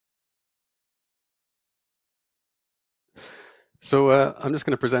So I'm just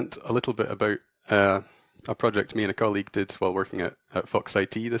going to present a little bit about a project me and a colleague did while working at Fox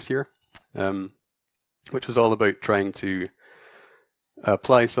IT this year, which was all about trying to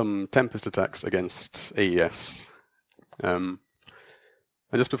apply some Tempest attacks against AES. And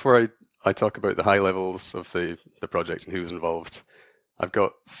just before I talk about the high levels of the project and who's involved, I've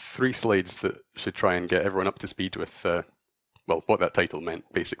got 3 slides that should try and get everyone up to speed with, well, what that title meant,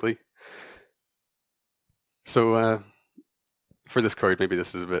 basically. So for this crowd, maybe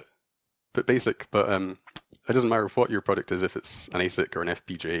this is a bit basic, but it doesn't matter what your product is, if it's an ASIC or an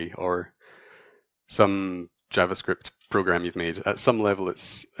FPGA or some JavaScript program you've made. At some level,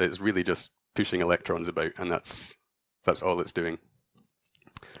 it's really just pushing electrons about, and that's all it's doing.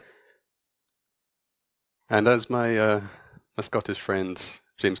 And as my Scottish friend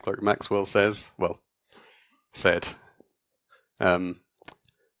James Clerk Maxwell said,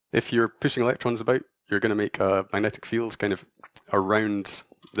 if you're pushing electrons about, you're going to make a magnetic field kind of around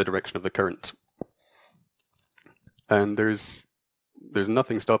the direction of the current. And there's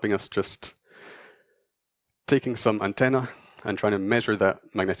nothing stopping us just taking some antenna and trying to measure that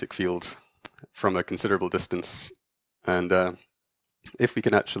magnetic field from a considerable distance. And if we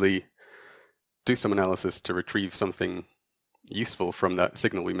can actually do some analysis to retrieve something useful from that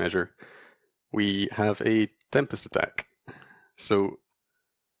signal we measure, we have a Tempest attack. So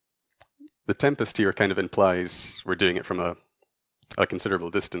the Tempest here kind of implies we're doing it from a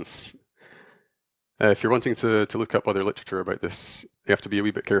considerable distance. If you're wanting to look up other literature about this, you have to be a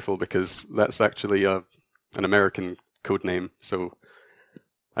wee bit careful, because that's actually an American code name. So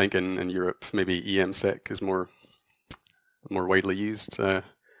I think in Europe, maybe EMSEC is more widely used,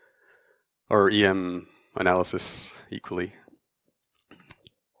 or EM analysis equally,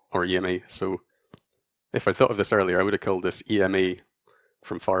 or EMA. So if I thought of this earlier, I would have called this EMA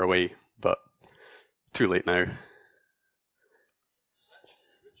from far away, but too late now.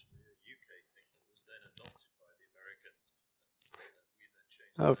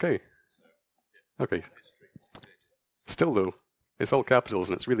 Okay. Okay. Still though, it's all capitals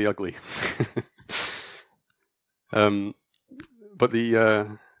and it's really ugly. But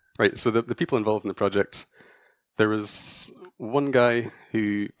right, so the people involved in the project, there was one guy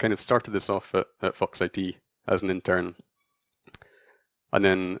who kind of started this off at Fox IT as an intern. And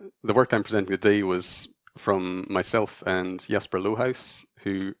then the work I'm presenting today was from myself and Jasper Lohaus,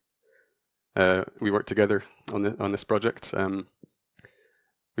 who we worked together on this project.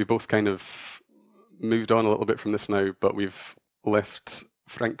 We both kind of moved on a little bit from this now, but we've left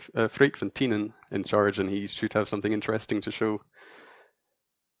Freek van Tienen in charge, and he should have something interesting to show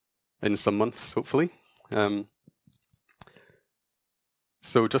in some months, hopefully.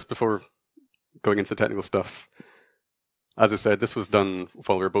 So just before going into the technical stuff, as I said, this was done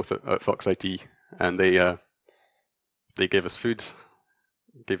while we were both at Fox IT, and they gave us food,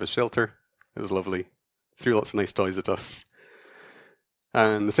 gave us shelter. It was lovely. Threw lots of nice toys at us.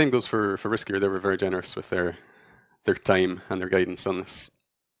 And the same goes for Riscure. They were very generous with their time and their guidance on this.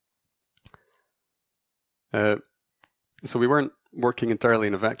 So we weren't working entirely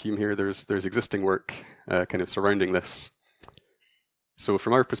in a vacuum here. There's existing work kind of surrounding this. So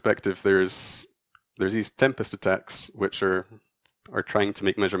from our perspective, there's these Tempest attacks, which are trying to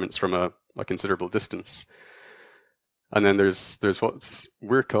make measurements from a considerable distance. And then there's what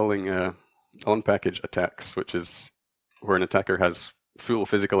we're calling on-package attacks, which is where an attacker has full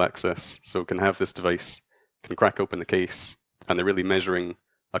physical access, so can have this device, can crack open the case, and they're really measuring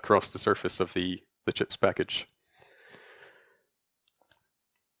across the surface of the chip's package.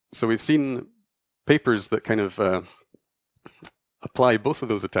 So we've seen papers that kind of apply both of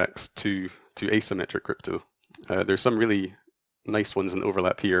those attacks to asymmetric crypto. There's some really nice ones in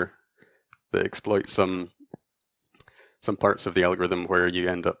overlap here that exploit some parts of the algorithm where you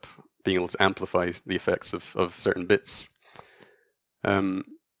end up being able to amplify the effects of certain bits.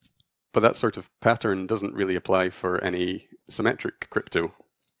 But that sort of pattern doesn't really apply for any symmetric crypto.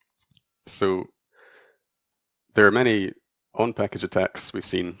 So there are many on-package attacks we've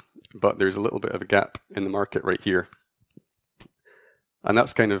seen, but there's a little bit of a gap in the market right here. And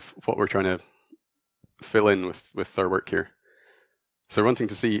that's kind of what we're trying to fill in with our work here. So we're wanting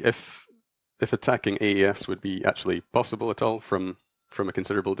to see if attacking AES would be actually possible at all from a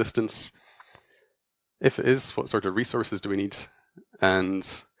considerable distance. If it is, what sort of resources do we need? And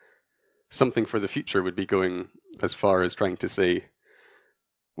something for the future would be going as far as trying to say,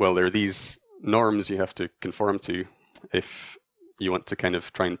 well, there are these norms you have to conform to if you want to kind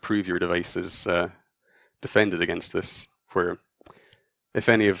of try and prove your device is defended against this, where if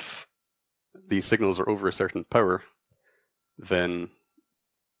any of these signals are over a certain power, then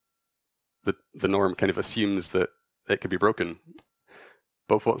the norm kind of assumes that it could be broken.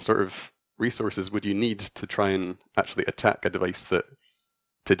 But what sort of resources would you need to try and actually attack a device that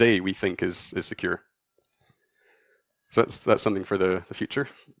today we think is secure? So that's something for the future.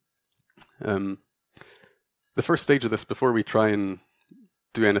 The first stage of this, before we try and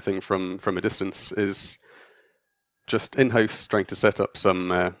do anything from a distance, is just in-house trying to set up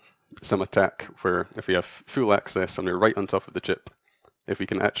some attack where if we have full access and we're right on top of the chip, if we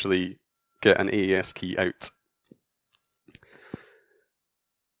can actually get an AES key out.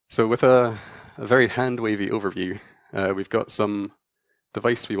 So with a very hand-wavy overview, we've got some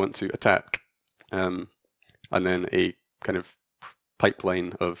device we want to attack, and then a kind of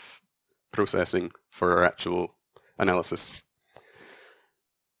pipeline of processing for our actual analysis.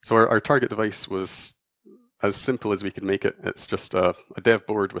 So our target device was as simple as we could make it. It's just a dev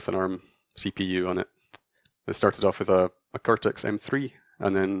board with an ARM CPU on it. It started off with a Cortex M3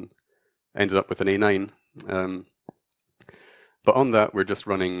 and then ended up with an A9. But on that, we're just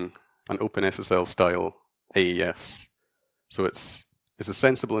running an OpenSSL style AES. So it's a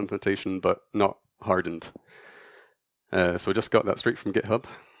sensible implementation, but not hardened. So we just got that straight from GitHub.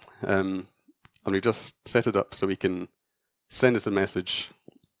 And we just set it up so we can send it a message.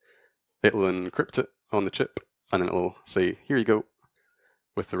 It'll encrypt it on the chip, and then it'll say, here you go,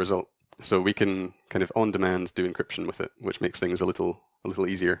 with the result. So we can kind of on demand do encryption with it, which makes things a little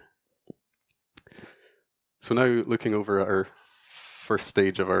easier. So now looking over at our first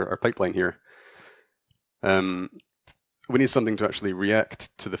stage of our pipeline here, we need something to actually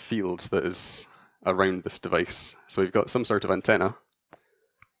react to the field that is around this device. So we've got some sort of antenna.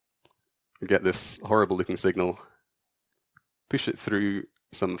 We get this horrible looking signal, push it through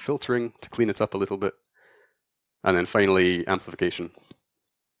some filtering to clean it up a little bit, and then finally amplification.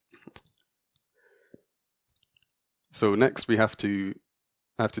 So next we have to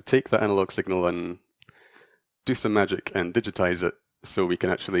take that analog signal and do some magic and digitize it so we can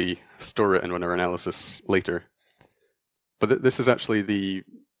actually store it and run our analysis later. But this is actually the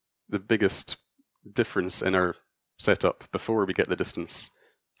biggest difference in our setup before we get the distance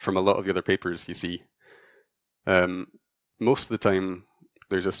from a lot of the other papers you see. Most of the time,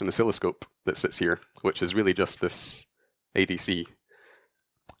 there's just an oscilloscope that sits here, which is really just this ADC.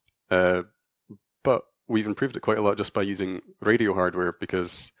 But we've improved it quite a lot just by using radio hardware,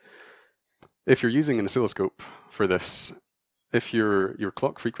 because if you're using an oscilloscope for this, if your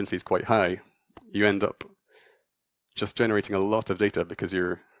clock frequency is quite high, you end up just generating a lot of data because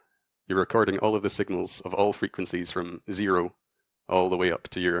you're recording all of the signals of all frequencies from 0 all the way up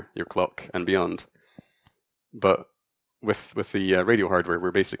to your clock and beyond. But with the radio hardware,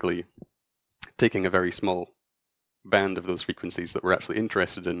 we're basically taking a very small band of those frequencies that we're actually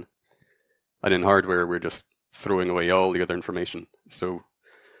interested in. And in hardware, we're just throwing away all the other information. So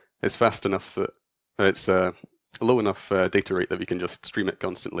it's fast enough that it's a low enough data rate that we can just stream it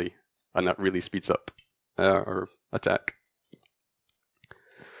constantly, and that really speeds up our attack.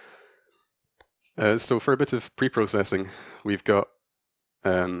 So for a bit of pre-processing, we've got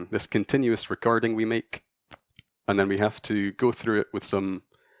this continuous recording we make, and then we have to go through it with some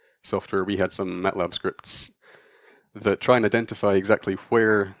software. We had some MATLAB scripts that try and identify exactly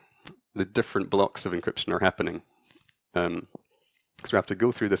where the different blocks of encryption are happening. So we have to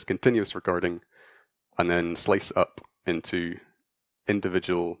go through this continuous recording and then slice up into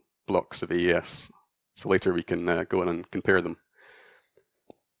individual blocks of AES. So later we can go in and compare them.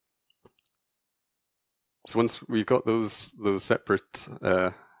 So once we've got those separate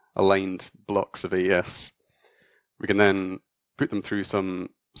aligned blocks of AES, we can then put them through some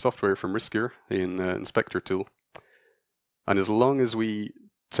software from Riscure, an inspector tool. And as long as we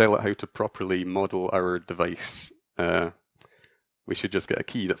tell it how to properly model our device, we should just get a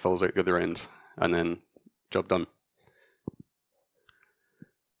key that falls out the other end, and then job done.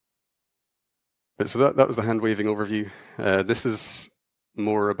 But so that was the hand-waving overview. This is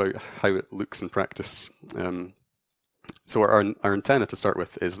more about how it looks in practice. So our antenna to start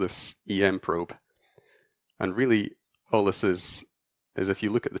with is this EM probe. And really, all this is if you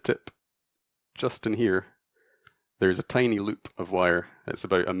look at the tip, just in here, there's a tiny loop of wire. It's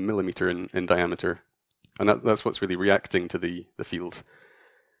about 1 millimeter in diameter. And that's what's really reacting to the field.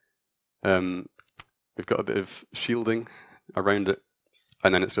 We've got a bit of shielding around it,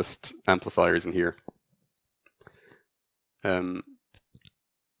 and then it's just amplifiers in here.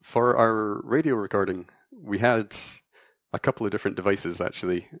 For our radio recording, we had a couple of different devices,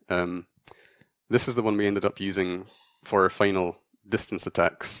 actually. This is the one we ended up using for our final distance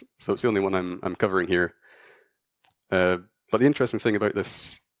attacks, so it's the only one I'm covering here. But the interesting thing about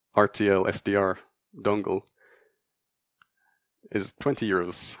this RTL SDR dongle is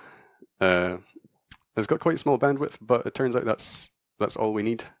 €20. It's got quite small bandwidth, but it turns out that's all we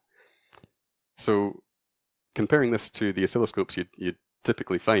need. So comparing this to the oscilloscopes you'd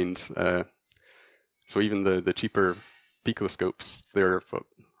typically find, so even the cheaper picoscopes, they're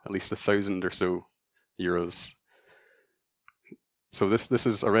at least 1,000 or so euros. So this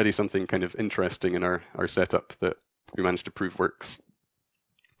is already something kind of interesting in our setup that we managed to prove works.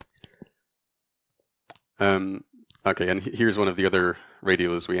 Okay, and here's one of the other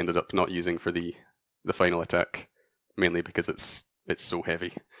radios we ended up not using for the final attack, mainly because it's so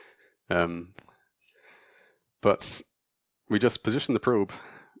heavy. But we just position the probe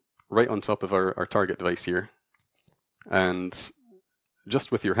right on top of our target device here, and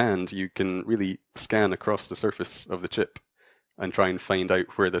just with your hand you can really scan across the surface of the chip and try and find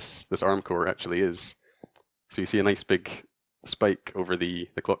out where this ARM core actually is. So you see a nice big spike over the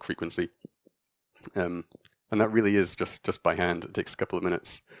clock frequency. And that really is just by hand. It takes a couple of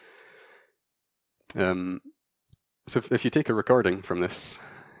minutes. So if you take a recording from this,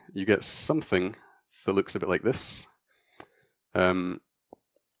 you get something that looks a bit like this, where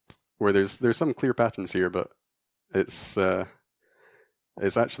there's some clear patterns here, but it's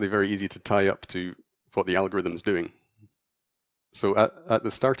actually very easy to tie up to what the algorithm's doing. So at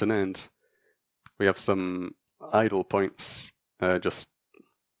the start and end, we have some idle points just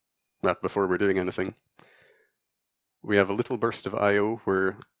before we're doing anything. We have a little burst of I/O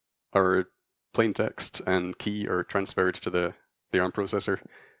where our plain text and key are transferred to the ARM processor,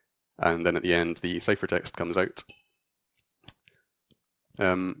 and then at the end the ciphertext comes out.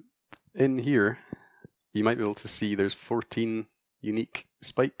 In here, you might be able to see there's 14 unique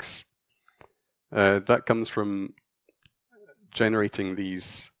spikes. That comes from generating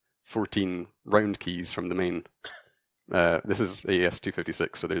these 14 round keys from the main. This is AES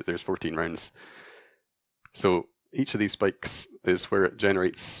 256, so there's 14 rounds. So each of these spikes is where it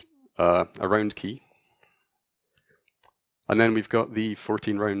generates a round key. And then we've got the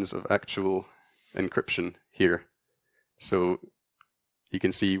 14 rounds of actual encryption here. So you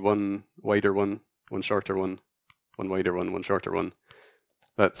can see one wider one, one shorter one wider one, one shorter one.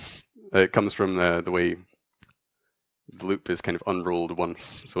 It comes from the way the loop is kind of unrolled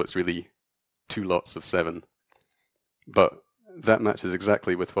once, so it's really 2 lots of 7. But that matches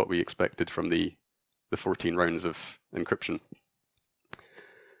exactly with what we expected from the 14 rounds of encryption.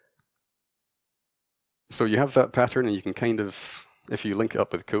 So you have that pattern, and you can kind of, if you link it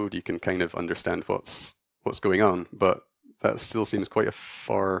up with code, you can kind of understand what's going on, but that still seems quite a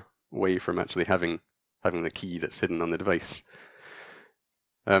far way from actually having the key that's hidden on the device.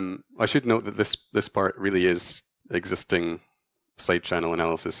 I should note that this part really is existing side channel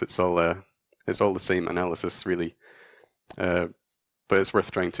analysis. It's all the same analysis really, but it's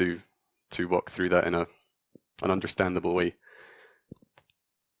worth trying to walk through that in an understandable way.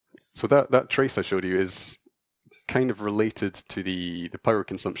 So that trace I showed you is kind of related to the power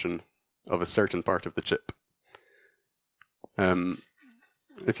consumption of a certain part of the chip.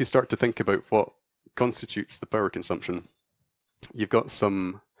 If you start to think about what constitutes the power consumption, you've got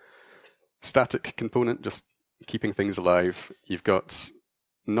some static component just keeping things alive. You've got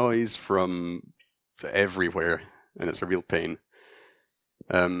noise from everywhere, and it's a real pain.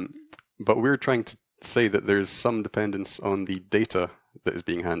 But we're trying to say that there's some dependence on the data that is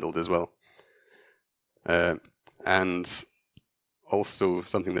being handled as well. And also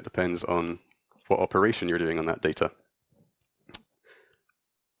something that depends on what operation you're doing on that data.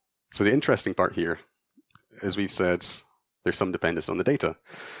 So the interesting part here, as we've said, there's some dependence on the data.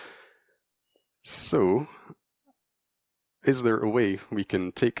 So is there a way we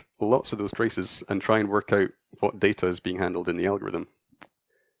can take lots of those traces and try and work out what data is being handled in the algorithm?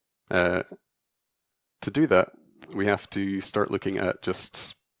 To do that, we have to start looking at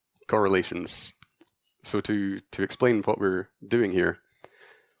just correlations. So to explain what we're doing here,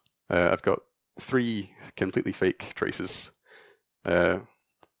 I've got 3 completely fake traces.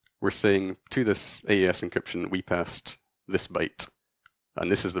 We're saying to this AES encryption, we passed this byte,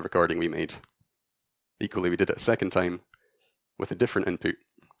 and this is the recording we made. Equally, we did it a second time with a different input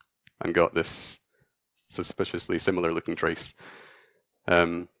and got this suspiciously similar looking trace.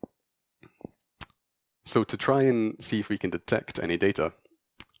 So to try and see if we can detect any data,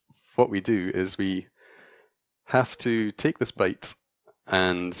 what we do is we have to take this byte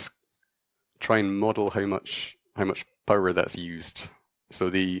and try and model how much power that's used. So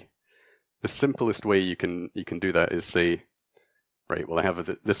the simplest way you can do that is say, right, well, I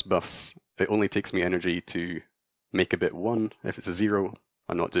have this bus. It only takes me energy to make a bit 1. If it's a 0,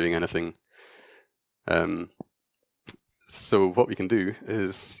 I'm not doing anything. So what we can do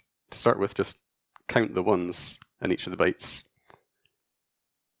is, to start with, just count the 1s in each of the bytes.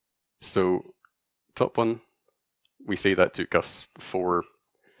 So top one, we say that took us 4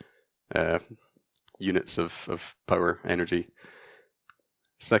 units of power energy.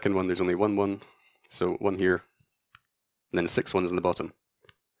 Second one, there's only one, so 1 here, and then 6 ones in the bottom.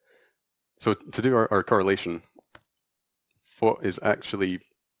 So to do our correlation, what is actually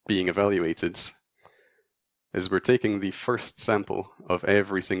being evaluated is we're taking the first sample of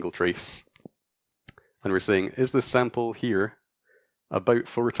every single trace, and we're saying, is this sample here about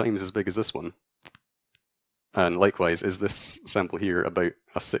 4 times as big as this one? And likewise, is this sample here about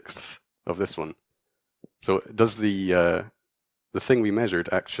 1/6 of this one? So does the thing we measured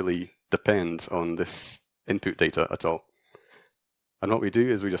actually depend on this input data at all? And what we do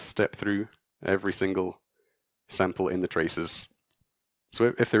is we just step through every single sample in the traces.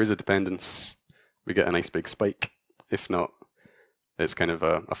 So if there is a dependence, we get a nice big spike. If not, it's kind of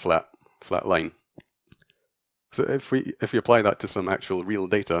a flat line. So if we apply that to some actual real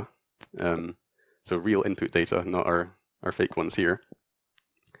data, so real input data, not our fake ones here,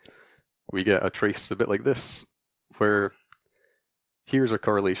 we get a trace a bit like this, where here's our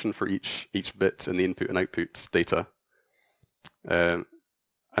correlation for each bit in the input and output data. And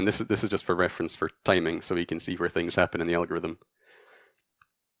this is just for reference for timing, so we can see where things happen in the algorithm.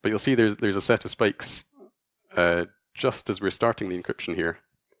 But you'll see there's a set of spikes just as we're starting the encryption here,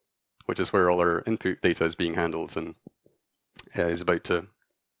 which is where all our input data is being handled and is about to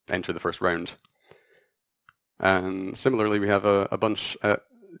enter the first round. And similarly, we have a bunch at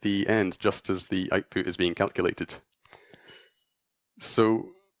the end just as the output is being calculated. So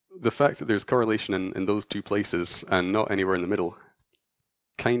the fact that there's correlation in those 2 places and not anywhere in the middle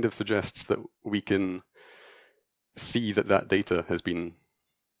kind of suggests that we can see that data has been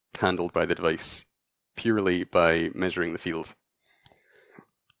handled by the device purely by measuring the field.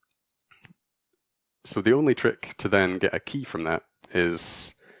 So the only trick to then get a key from that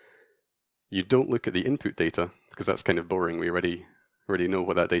is you don't look at the input data, because that's kind of boring. We already know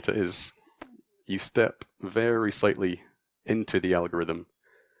what that data is. You step very slightly into the algorithm.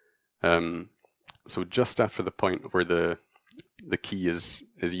 So just after the point where the key is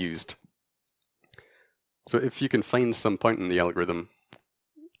used. So if you can find some point in the algorithm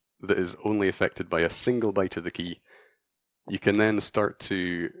that is only affected by a single byte of the key, you can then start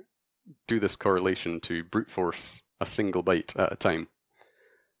to do this correlation to brute force a single byte at a time.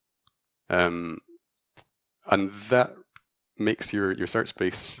 And that makes your search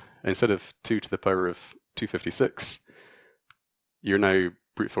space, instead of 2 to the power of 256, you're now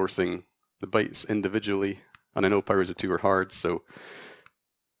brute forcing the bytes individually. And I know powers of 2 are hard, so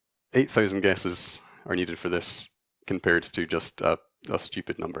 8,000 guesses are needed for this compared to just a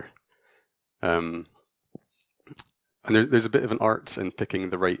stupid number. And there's a bit of an art in picking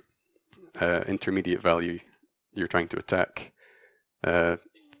the right intermediate value you're trying to attack. So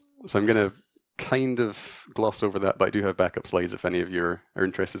I'm going to kind of gloss over that, but I do have backup slides if any of you are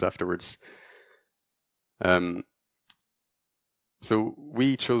interested afterwards. So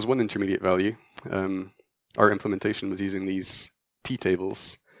we chose one intermediate value. Our implementation was using these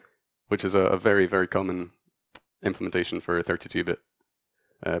T-tables, which is a very, very common implementation for 32-bit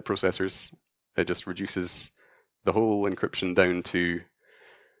processors. It just reduces the whole encryption down to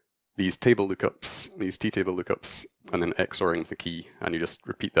these table lookups, these T-table lookups, and then XORing the key, and you just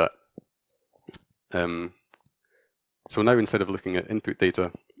repeat that. So now instead of looking at input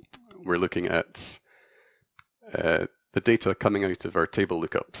data, we're looking at the data coming out of our table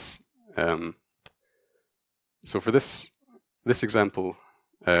lookups. So for this example,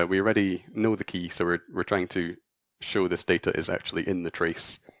 we already know the key, so we're trying to show this data is actually in the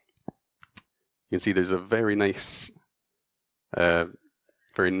trace. You can see there's a very nice,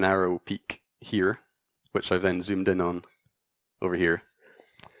 very narrow peak here, which I've then zoomed in on over here.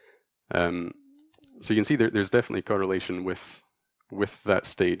 So you can see there's definitely correlation with that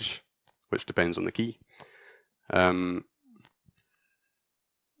stage, which depends on the key. And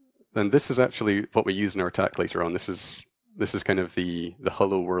this is actually what we use in our attack later on. This is kind of the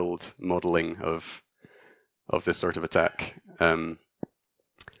hello world modeling of this sort of attack.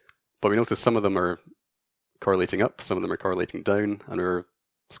 But we notice some of them are correlating up, some of them are correlating down, and we're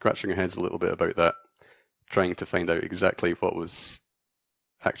scratching our heads a little bit about that, trying to find out exactly what was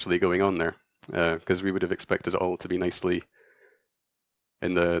actually going on there, because we would have expected it all to be nicely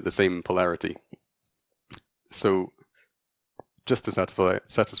in the same polarity. So just to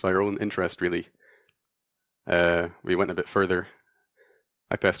satisfy our own interest, really, we went a bit further.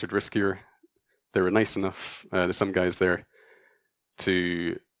 I pestered Riscure. They were nice enough, there's some guys there,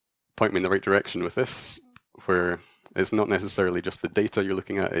 to point me in the right direction with this, where it's not necessarily just the data you're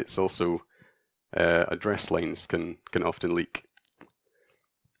looking at, it's also address lines can often leak.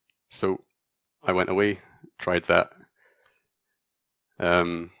 So I went away, tried that.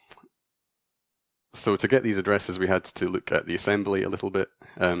 So to get these addresses, we had to look at the assembly a little bit.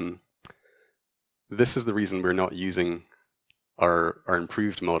 This is the reason we're not using our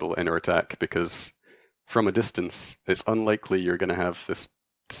improved model in our attack, because from a distance, it's unlikely you're going to have this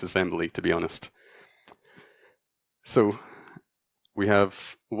disassembly, to be honest. So we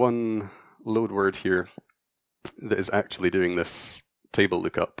have one load word here that is actually doing this table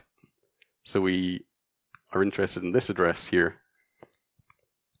lookup. So we are interested in this address here.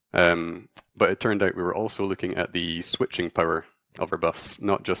 But it turned out we were also looking at the switching power of our bus,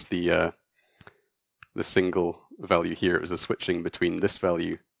 not just the single value here. It was the switching between this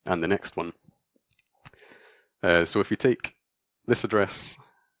value and the next one. So if you take this address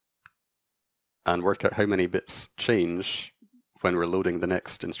and work out how many bits change when we're loading the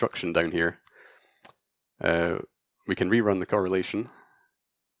next instruction down here, we can rerun the correlation,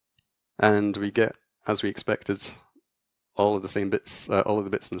 and we get, as we expected, all of the same bits, all of the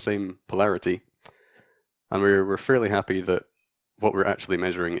bits in the same polarity. And we're fairly happy that what we're actually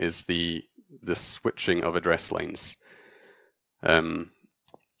measuring is the switching of address lines. But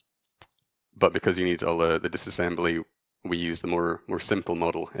because you need all the disassembly, we use the more simple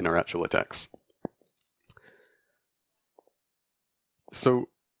model in our actual attacks. So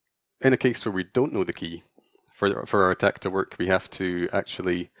in a case where we don't know the key, for our attack to work, we have to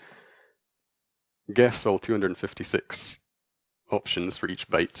actually guess all 256 options for each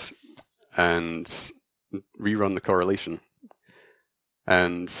byte and rerun the correlation.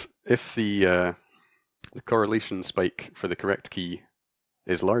 And if the correlation spike for the correct key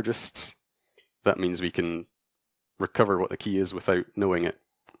is largest, that means we can recover what the key is without knowing it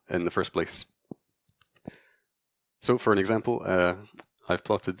in the first place. So for an example, I've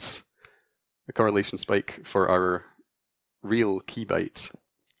plotted a correlation spike for our real key byte,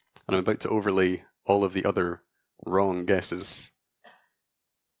 and I'm about to overlay all of the other wrong guesses.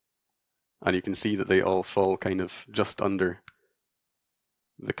 And you can see that they all fall kind of just under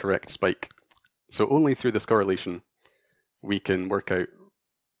the correct spike. So only through this correlation we can work out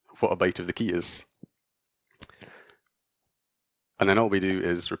what a byte of the key is. And then all we do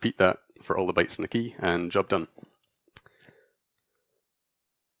is repeat that for all the bytes in the key, and job done.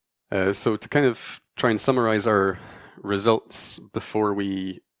 So to kind of try and summarize our results before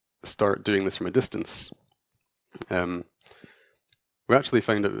we start doing this from a distance, we actually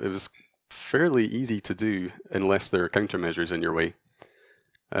found it was fairly easy to do unless there are countermeasures in your way.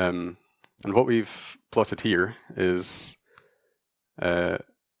 And what we've plotted here is the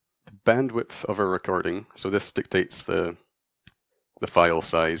bandwidth of our recording. So this dictates the file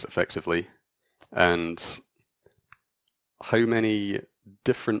size effectively, and how many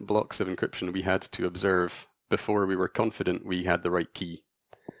different blocks of encryption we had to observe before we were confident we had the right key.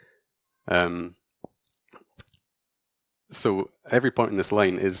 So every point in this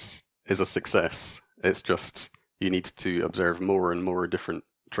line is a success. It's just you need to observe more and more different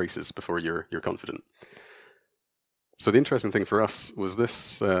traces before you're confident. So the interesting thing for us was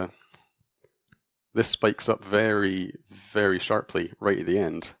this this spikes up very, very sharply right at the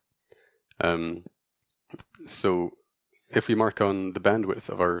end. So if we mark on the bandwidth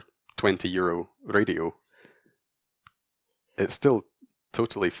of our 20 euro radio, it's still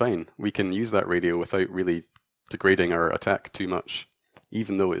totally fine. We can use that radio without really degrading our attack too much,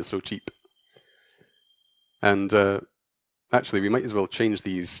 even though it is so cheap. And actually, we might as well change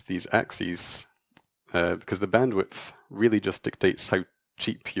these axes, because the bandwidth really just dictates how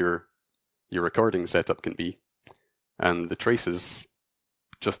cheap your recording setup can be, and the traces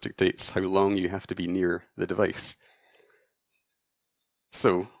just dictates how long you have to be near the device.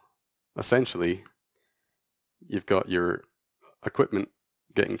 So essentially, you've got your equipment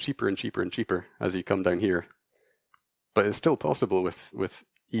getting cheaper and cheaper and cheaper as you come down here, but it's still possible with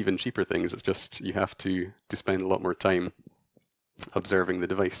even cheaper things. It's just you have to spend a lot more time observing the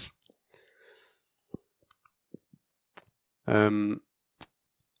device.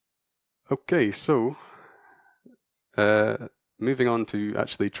 Okay, so moving on to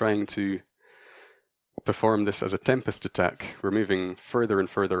actually trying to perform this as a Tempest attack, we're moving further and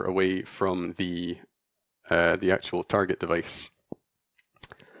further away from the actual target device.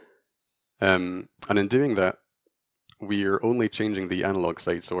 And in doing that, we're only changing the analog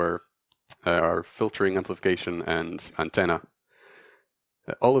side, so our filtering, amplification, and antenna.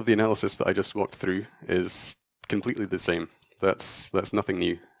 All of the analysis that I just walked through is completely the same. That's nothing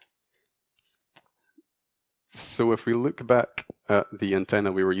new. So if we look back at the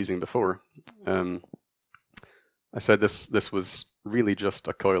antenna we were using before, I said this was really just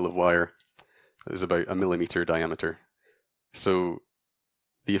a coil of wire. It was about 1 millimeter diameter. So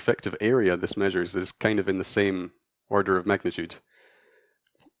the effective area this measures is kind of in the same order of magnitude.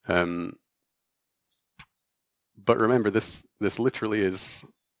 But remember, this literally is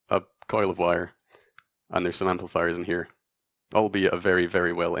a coil of wire, and there's some amplifiers in here, albeit a very,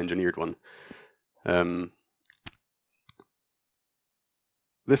 very well engineered one.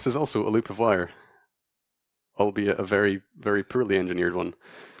 This is also a loop of wire, albeit a very, very poorly engineered one.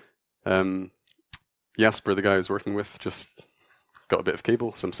 Jasper, the guy I was working with, just got a bit of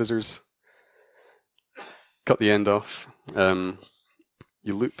cable, some scissors, cut the end off. You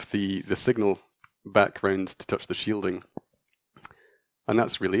loop the signal back round to touch the shielding, and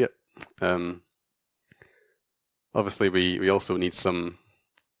that's really it. Obviously, we also need some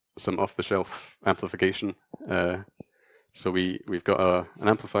off-the-shelf amplification. So we've got an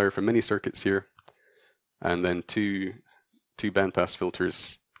amplifier for mini circuits here, and then two bandpass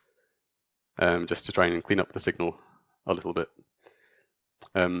filters, just to try and clean up the signal a little bit.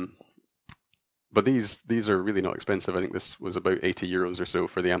 But these are really not expensive. I think this was about 80 euros or so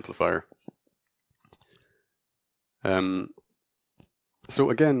for the amplifier. So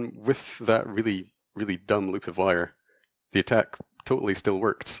again, with that really, really dumb loop of wire, the attack totally still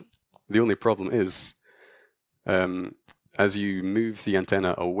worked. The only problem is, as you move the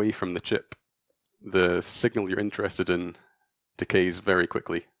antenna away from the chip, the signal you're interested in decays very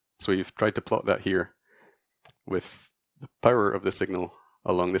quickly. So we've tried to plot that here with the power of the signal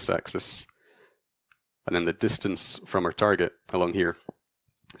along this axis, and then the distance from our target along here.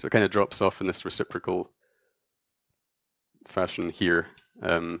 So it kind of drops off in this reciprocal fashion here,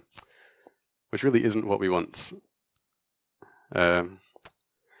 which really isn't what we want. Right,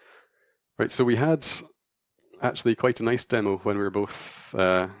 so we had actually quite a nice demo when we were both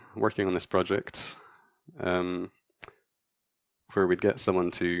working on this project, where we'd get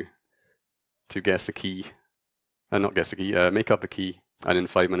someone to guess a key, not guess a key, make up a key, and in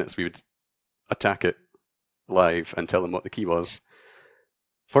 5 minutes we would attack it live and tell them what the key was.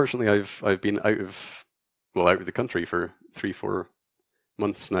 Fortunately, I've been out of the country for 3-4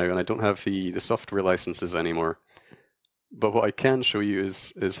 months now, and I don't have the software licenses anymore. But what I can show you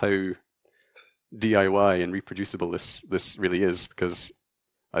is how DIY and reproducible this really is, because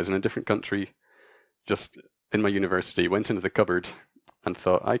I was in a different country, just in my university, went into the cupboard and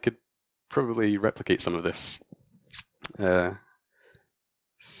thought I could probably replicate some of this.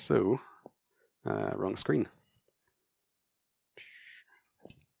 Wrong screen.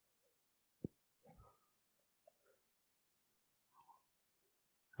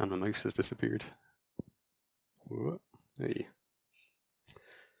 And my mouse has disappeared. Whoa. Hey.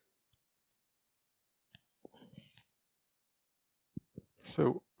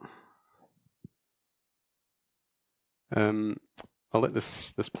 So, I'll let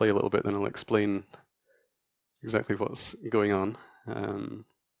this play a little bit, then I'll explain exactly what's going on.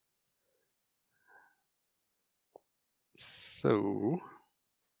 So,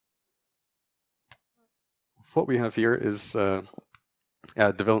 what we have here is a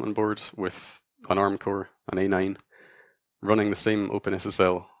development board with an ARM core, an A9, running the same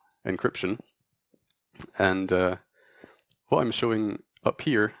OpenSSL encryption. And what I'm showing up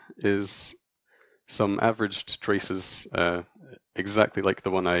here is some averaged traces, exactly like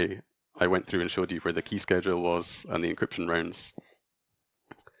the one I went through and showed you, where the key schedule was and the encryption rounds.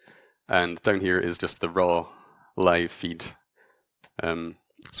 And down here is just the raw live feed. So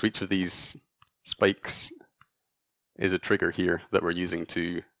each of these spikes is a trigger here that we're using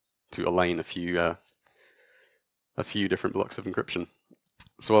to align a few different blocks of encryption.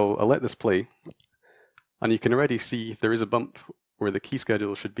 So I'll let this play, and you can already see there is a bump where the key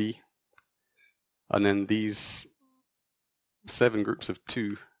schedule should be, and then these 7 groups of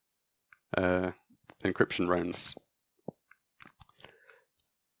 2 encryption rounds.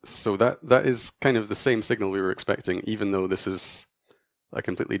 So that is kind of the same signal we were expecting, even though this is a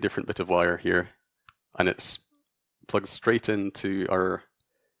completely different bit of wire here, and it's plugged straight into our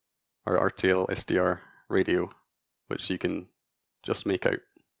RTL SDR radio, which you can just make out.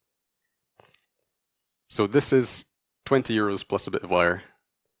 So this is 20 euros plus a bit of wire.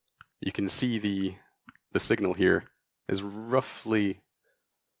 You can see the signal here is roughly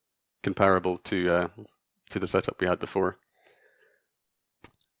comparable to the setup we had before,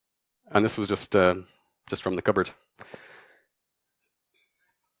 and this was just from the cupboard.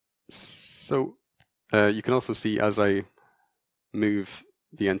 So you can also see, as I move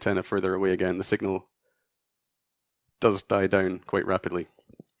the antenna further away again, the signal does die down quite rapidly,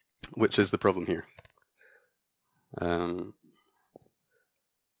 which is the problem here.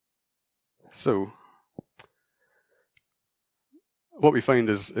 So what we find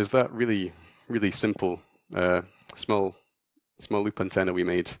is that really, really simple, small small loop antenna we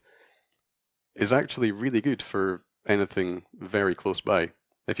made is actually really good for anything very close by.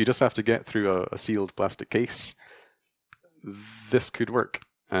 If you just have to get through a sealed plastic case, this could work,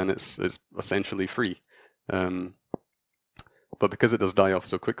 and it's essentially free. But because it does die off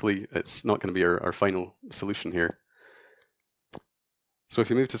so quickly, it's not going to be our final solution here. So if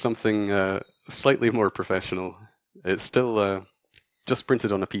you move to something slightly more professional, it's still just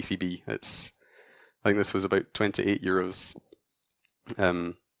printed on a PCB. I think this was about 28 euros.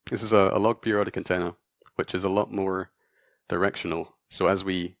 This is a log periodic antenna, which is a lot more directional. So as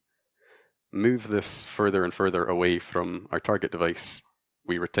we move this further and further away from our target device,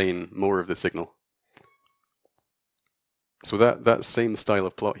 we retain more of the signal. So that same style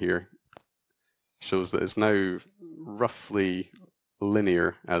of plot here shows that it's now roughly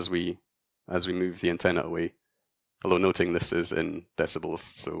linear as we move the antenna away. Although noting this is in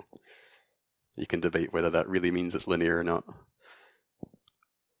decibels, so you can debate whether that really means it's linear or not.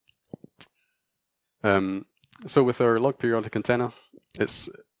 So with our log periodic antenna, it's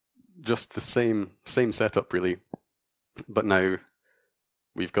just the same setup really, but now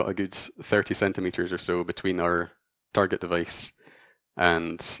we've got a good 30 centimeters or so between our target device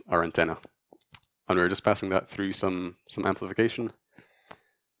and our antenna. And we're just passing that through some amplification,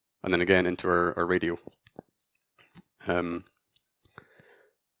 and then again into our radio. The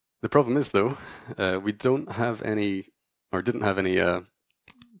problem is though, we don't have any, or didn't have any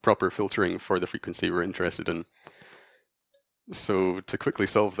proper filtering for the frequency we're interested in. So to quickly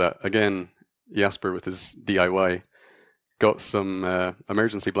solve that, again, Jasper with his DIY got some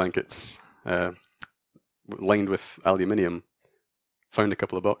emergency blankets lined with aluminium, found a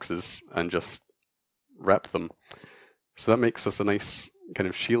couple of boxes and just wrapped them. So that makes us a nice kind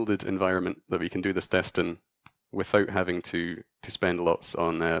of shielded environment that we can do this test in without having to spend lots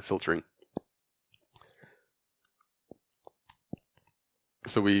on filtering.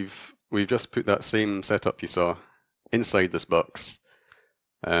 So we've just put that same setup you saw inside this box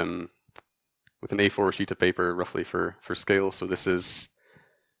with an A4 sheet of paper roughly for scale. So this is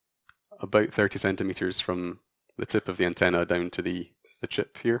about 30 centimeters from the tip of the antenna down to the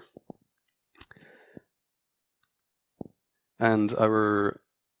chip here. And our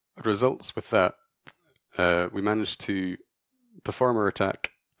results with that, we managed to perform our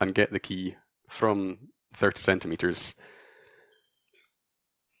attack and get the key from 30 centimeters.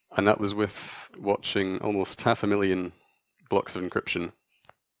 And that was with watching almost 500,000 blocks of encryption,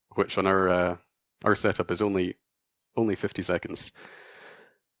 which on our setup is only 50 seconds.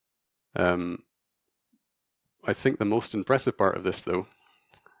 I think the most impressive part of this, though,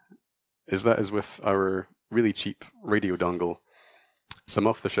 is with our really cheap radio dongle, some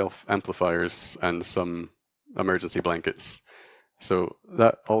off-the-shelf amplifiers, and some emergency blankets. So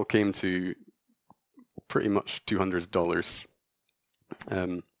that all came to pretty much $200,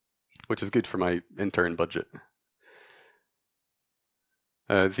 which is good for my intern budget.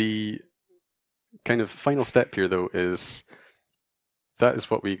 The kind of final step here, though, is that is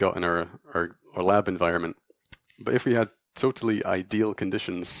what we got in our lab environment. But if we had totally ideal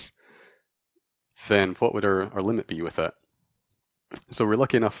conditions, then what would our limit be with that? So we're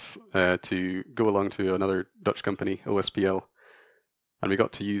lucky enough to go along to another Dutch company, OSPL, and we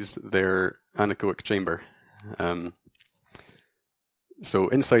got to use their anechoic chamber. So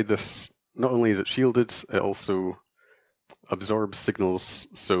inside this, not only is it shielded, it also absorbs signals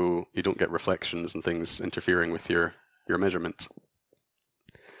so you don't get reflections and things interfering with your measurement.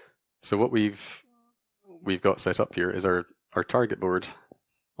 So what we've got set up here is our target board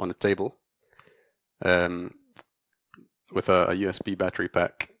on a table with a USB battery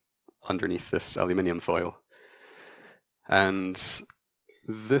pack underneath this aluminium foil. And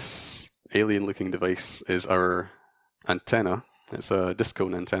this alien-looking device is our antenna. It's a disc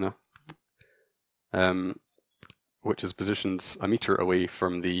cone antenna, which is positioned a meter away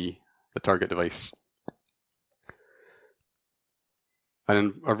from the target device.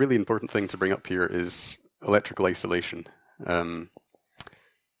 And a really important thing to bring up here is electrical isolation,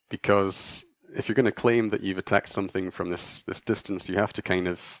 because if you're going to claim that you've attacked something from this distance, you have to kind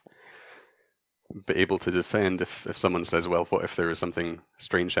of be able to defend if someone says, well, what if there was something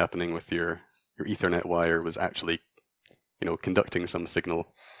strange happening with your Ethernet wire was actually, conducting some signal.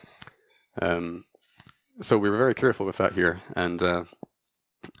 So we were very careful with that here, and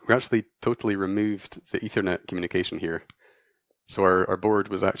we actually totally removed the Ethernet communication here. So our board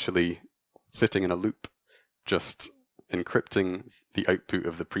was actually sitting in a loop, just encrypting the output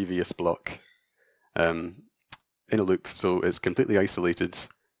of the previous block in a loop. So it's completely isolated.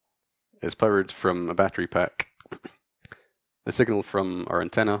 It's powered from a battery pack. The signal from our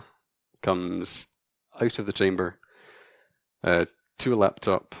antenna comes out of the chamber to a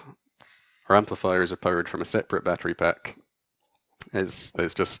laptop. Our amplifiers are powered from a separate battery pack. It's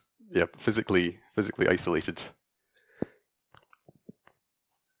just physically isolated.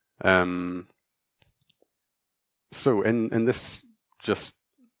 So in this just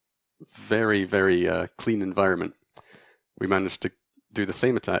very clean environment, we managed to do the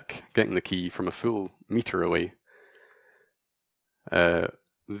same attack, getting the key from a full meter away.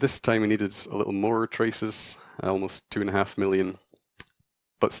 This time we needed a little more traces, almost 2.5 million.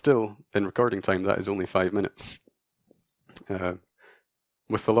 But still, in recording time, that is only 5 minutes.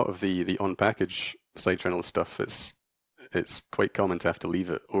 With a lot of the on-package side channel stuff, it's quite common to have to leave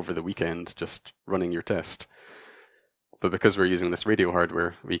it over the weekend just running your test. But because we're using this radio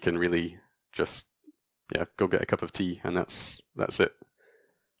hardware, we can really just go get a cup of tea, and that's it.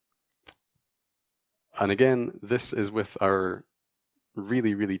 And again, this is with our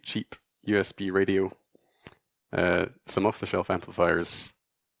really cheap USB radio, some off-the-shelf amplifiers,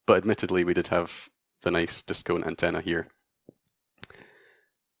 but admittedly we did have the nice discone antenna here.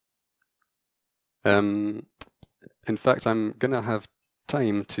 In fact, I'm gonna have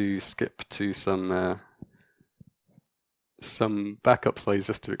time to skip to some backup slides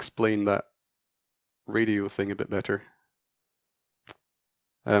just to explain that radio thing a bit better.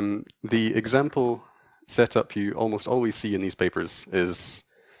 The example setup you almost always see in these papers is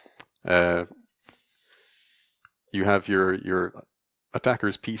you have your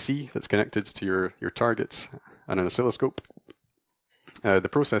attacker's PC that's connected to your target and an oscilloscope. The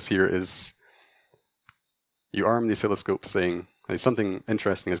process here is you arm the oscilloscope saying, hey, something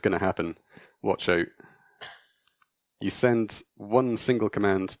interesting is going to happen, watch out. You send one single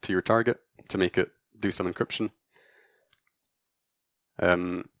command to your target to make it do some encryption.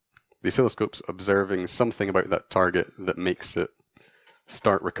 The oscilloscope's observing something about that target that makes it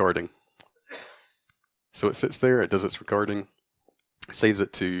start recording. So it sits there, it does its recording, saves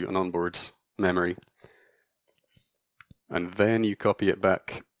it to an onboard memory, and then you copy it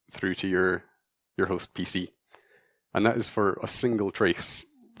back through to your host PC. And that is for a single trace.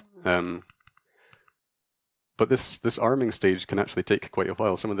 But this arming stage can actually take quite a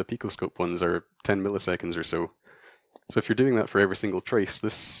while. Some of the picoscope ones are 10 milliseconds or so. So if you're doing that for every single trace,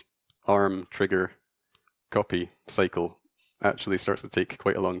 this arm trigger copy cycle actually starts to take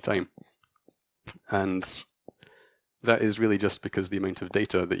quite a long time. And that is really just because the amount of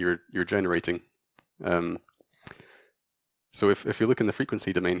data that you're generating. So if you look in the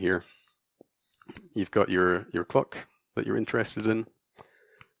frequency domain here, you've got your clock that you're interested in.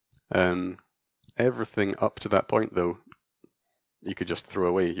 Everything up to that point, though, you could just throw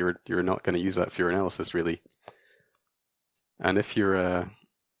away. You're not going to use that for your analysis, really. And if you're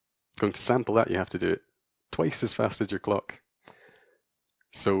going to sample that, you have to do it twice as fast as your clock.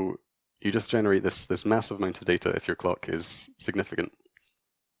 So you just generate this massive amount of data if your clock is significant.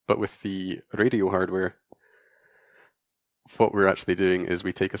 But with the radio hardware, what we're actually doing is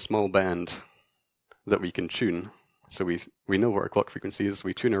we take a small band that we can tune. So we know what our clock frequency is.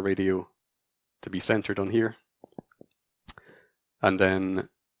 We tune our radio to be centered on here. And then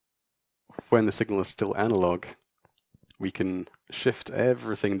when the signal is still analog, we can shift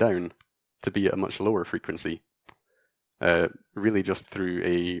everything down to be at a much lower frequency, really just through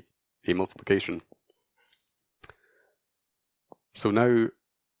a multiplication. So now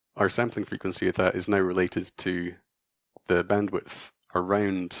our sampling frequency of that is now related to the bandwidth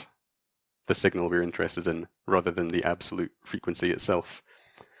around the signal we're interested in, rather than the absolute frequency itself.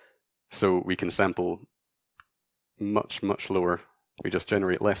 So we can sample much lower. We just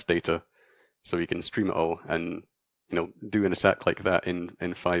generate less data, so we can stream it all and do an attack like that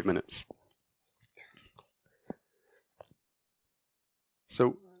in 5 minutes.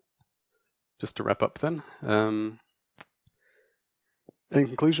 So just to wrap up then, in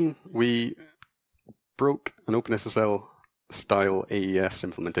conclusion, we broke an OpenSSL style AES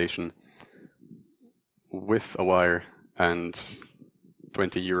implementation with a wire and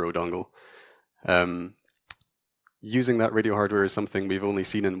 €20 dongle. Using that radio hardware is something we've only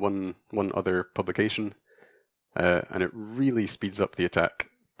seen in one other publication, and it really speeds up the attack.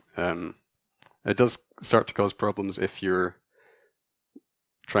 It does start to cause problems if you're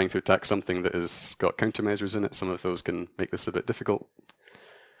trying to attack something that has got countermeasures in it. Some of those can make this a bit difficult.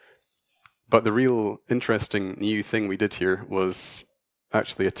 But the real interesting new thing we did here was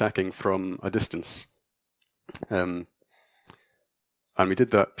actually attacking from a distance. And we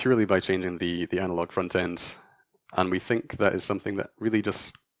did that purely by changing the analog front end. And we think that is something that really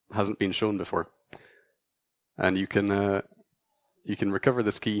just hasn't been shown before. And you can recover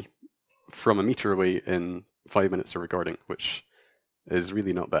this key from a meter away in 5 minutes of recording, which is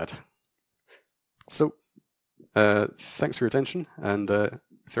really not bad. So Thanks for your attention, and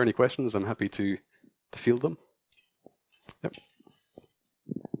if there are any questions, I'm happy to field them. Yep.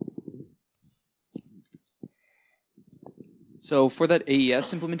 So for that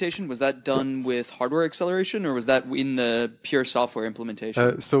AES implementation, was that done with hardware acceleration, or was that in the pure software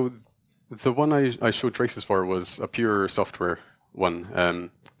implementation? So the one I showed traces for was a pure software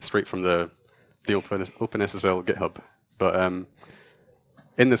one, straight from the OpenSSL GitHub. But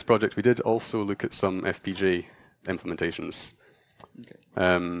in this project, we did also look at some FPGA implementations.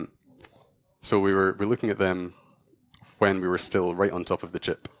 Okay. So we're looking at them when we were still right on top of the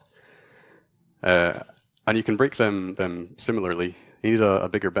chip. And you can break them similarly. You need a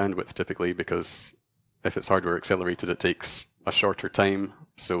bigger bandwidth typically, because if it's hardware accelerated, it takes a shorter time.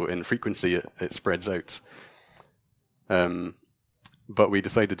 So in frequency, it spreads out. But we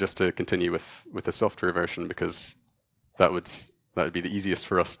decided just to continue with the software version, because that would be the easiest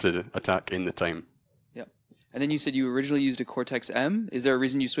for us to attack in the time. Yeah. And then you said you originally used a Cortex-M. Is there a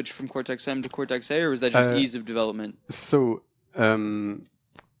reason you switched from Cortex-M to Cortex-A, or was that just ease of development? So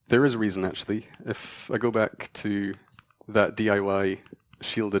there is a reason, actually. If I go back to that DIY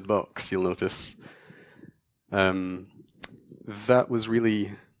shielded box, you'll notice that was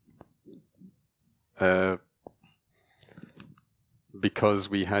really because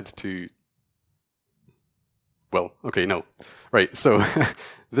we had to. Well, okay, no, right. So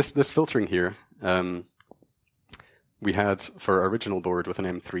this filtering here, we had for our original board with an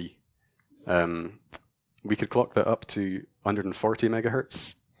M3. We could clock that up to 140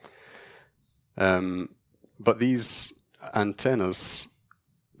 megahertz. But these antennas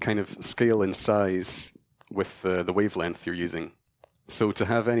kind of scale in size with the wavelength you're using. So to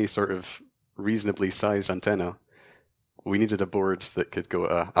have any sort of reasonably sized antenna, we needed a board that could go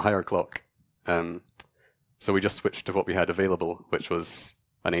at a higher clock. So we just switched to what we had available, which was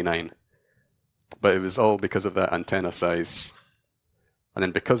an A9. But it was all because of that antenna size. And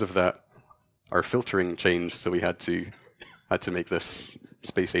then because of that, our filtering changed, so we had to make this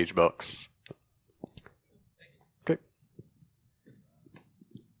space age box. Okay.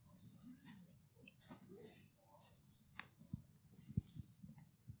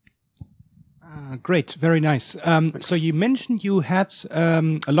 Great, very nice. So you mentioned you had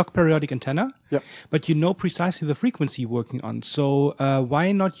a log periodic antenna, yep. But you know precisely the frequency you're working on. So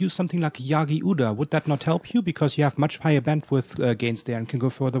why not use something like Yagi-Uda? Would that not help you, because you have much higher bandwidth gains there and can go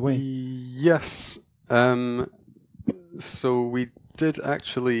further away? Yes. So we did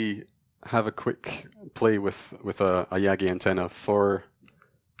actually have a quick play with a Yagi antenna for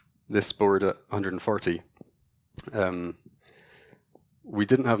this board at 140. We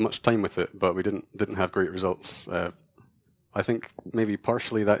didn't have much time with it, but we didn't have great results. I think maybe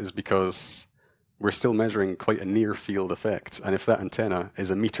partially that is because we're still measuring quite a near field effect, and if that antenna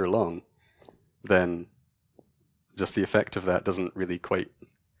is a meter long, then just the effect of that doesn't really quite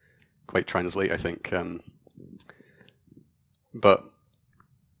translate, I think. But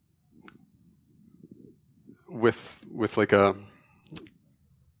with like a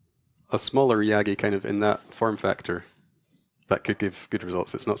smaller Yagi kind of in that form factor, that could give good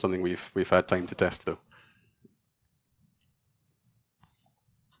results. It's not something we've had time to test, though.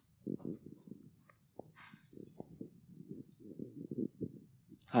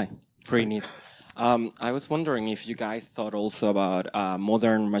 Hi, pretty neat. I was wondering if you guys thought also about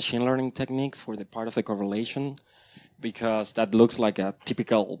modern machine learning techniques for the part of the correlation, because that looks like a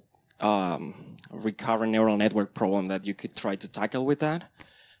typical recurrent neural network problem that you could try to tackle with that.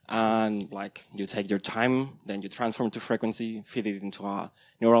 And like you take your time, then you transform to frequency, feed it into a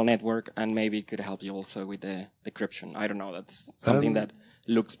neural network, and maybe it could help you also with the decryption. I don't know. That's something that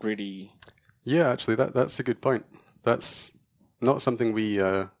looks pretty. Yeah, actually, that's a good point. That's not something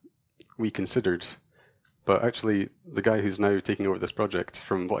we considered, but actually, the guy who's now taking over this project,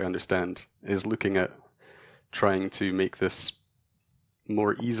 from what I understand, is looking at trying to make this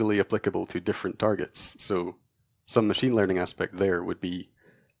more easily applicable to different targets. So, some machine learning aspect there would be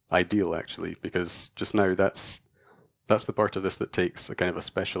ideal, actually, because just now that's the part of this that takes a kind of a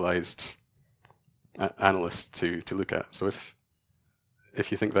specialized analyst to look at. So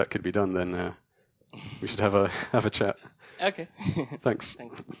if you think that could be done, then we should have a chat. Okay. Thanks.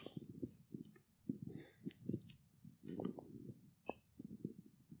 Thank you.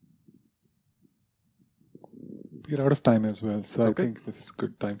 We're out of time as well, so Okay. I think this is a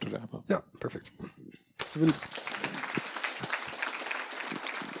good time to wrap up. Yeah, perfect. So we'll